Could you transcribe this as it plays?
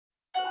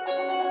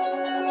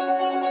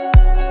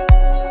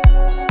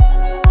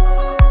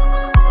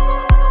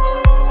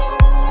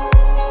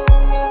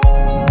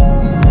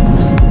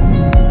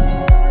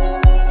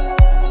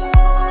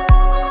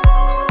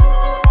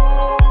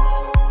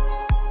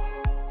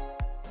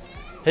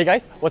Hey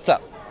guys, what's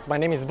up? So my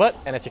name is Bert,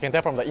 and as you can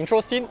tell from the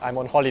intro scene, I'm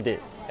on holiday.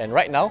 And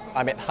right now,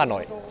 I'm at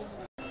Hanoi.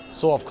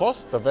 So of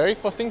course, the very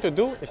first thing to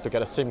do is to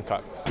get a SIM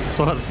card.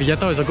 So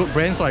Villetta is a good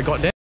brand, so I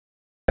got that.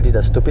 I did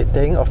a stupid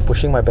thing of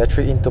pushing my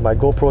battery into my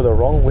GoPro the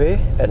wrong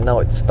way, and now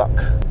it's stuck.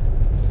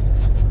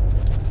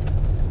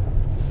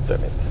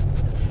 Damn it.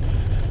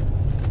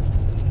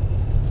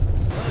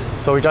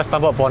 So we just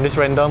stumbled upon this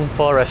random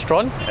pho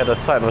restaurant at the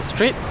side of the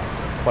street.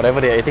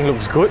 Whatever they're eating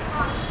looks good.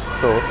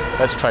 So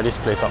let's try this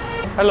place out.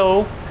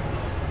 Hello.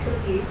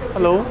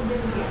 Hello.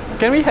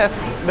 Can we have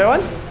that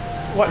one?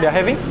 What they're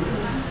having?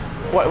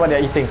 What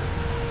they're eating?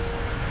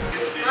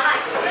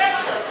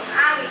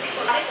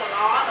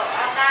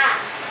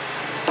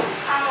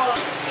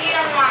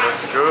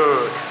 Looks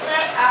good.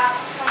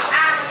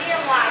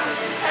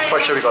 For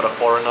sure we got a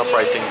foreigner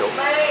pricing though.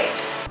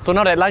 So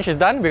now that lunch is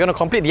done, we're going to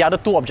complete the other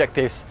two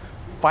objectives.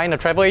 Find a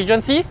travel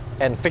agency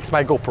and fix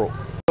my GoPro.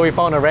 So we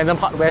found a random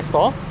hardware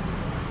store.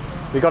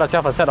 We got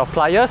ourselves a set of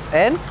pliers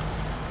and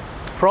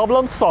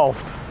problem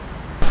solved.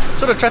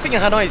 So the traffic in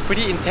Hanoi is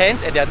pretty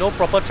intense and there are no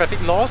proper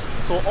traffic laws.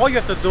 So all you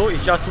have to do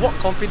is just walk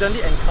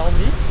confidently and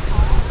calmly.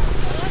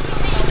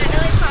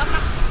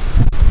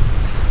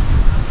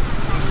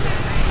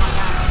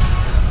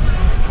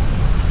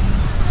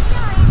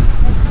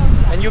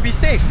 And you'll be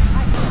safe.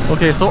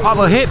 Okay, so up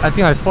ahead, I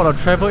think I spot a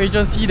travel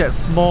agency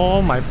that's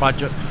more my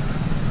budget.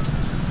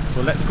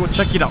 So let's go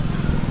check it out.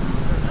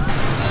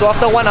 So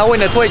after 1 hour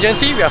in the tour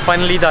agency, we are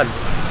finally done.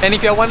 And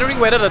if you're wondering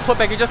whether the tour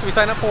packages we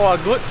sign up for are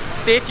good,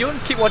 stay tuned,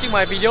 keep watching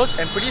my videos,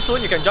 and pretty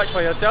soon you can judge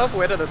for yourself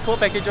whether the tour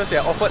packages they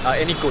are offered are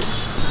any good.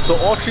 So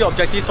all 3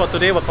 objectives for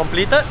today were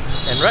completed,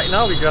 and right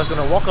now we're just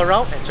gonna walk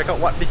around and check out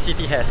what this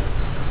city has.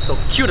 So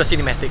cue the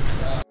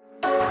cinematics.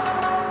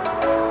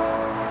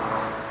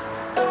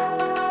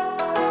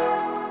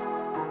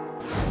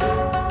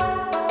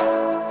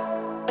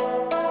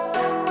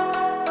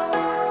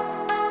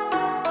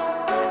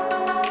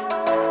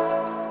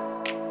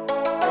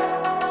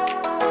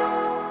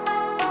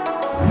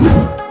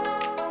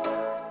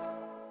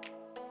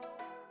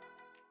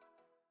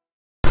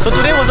 So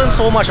today wasn't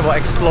so much about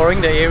exploring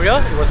the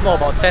area, it was more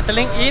about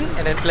settling in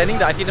and then planning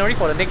the itinerary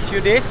for the next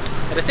few days,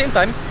 at the same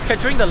time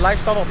capturing the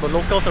lifestyle of the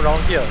locals around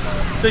here.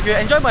 So if you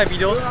enjoyed my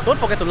video, don't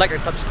forget to like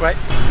and subscribe,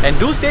 and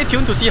do stay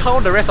tuned to see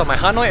how the rest of my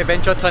Hanoi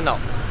adventure turned out.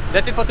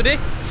 That's it for today,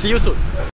 see you soon!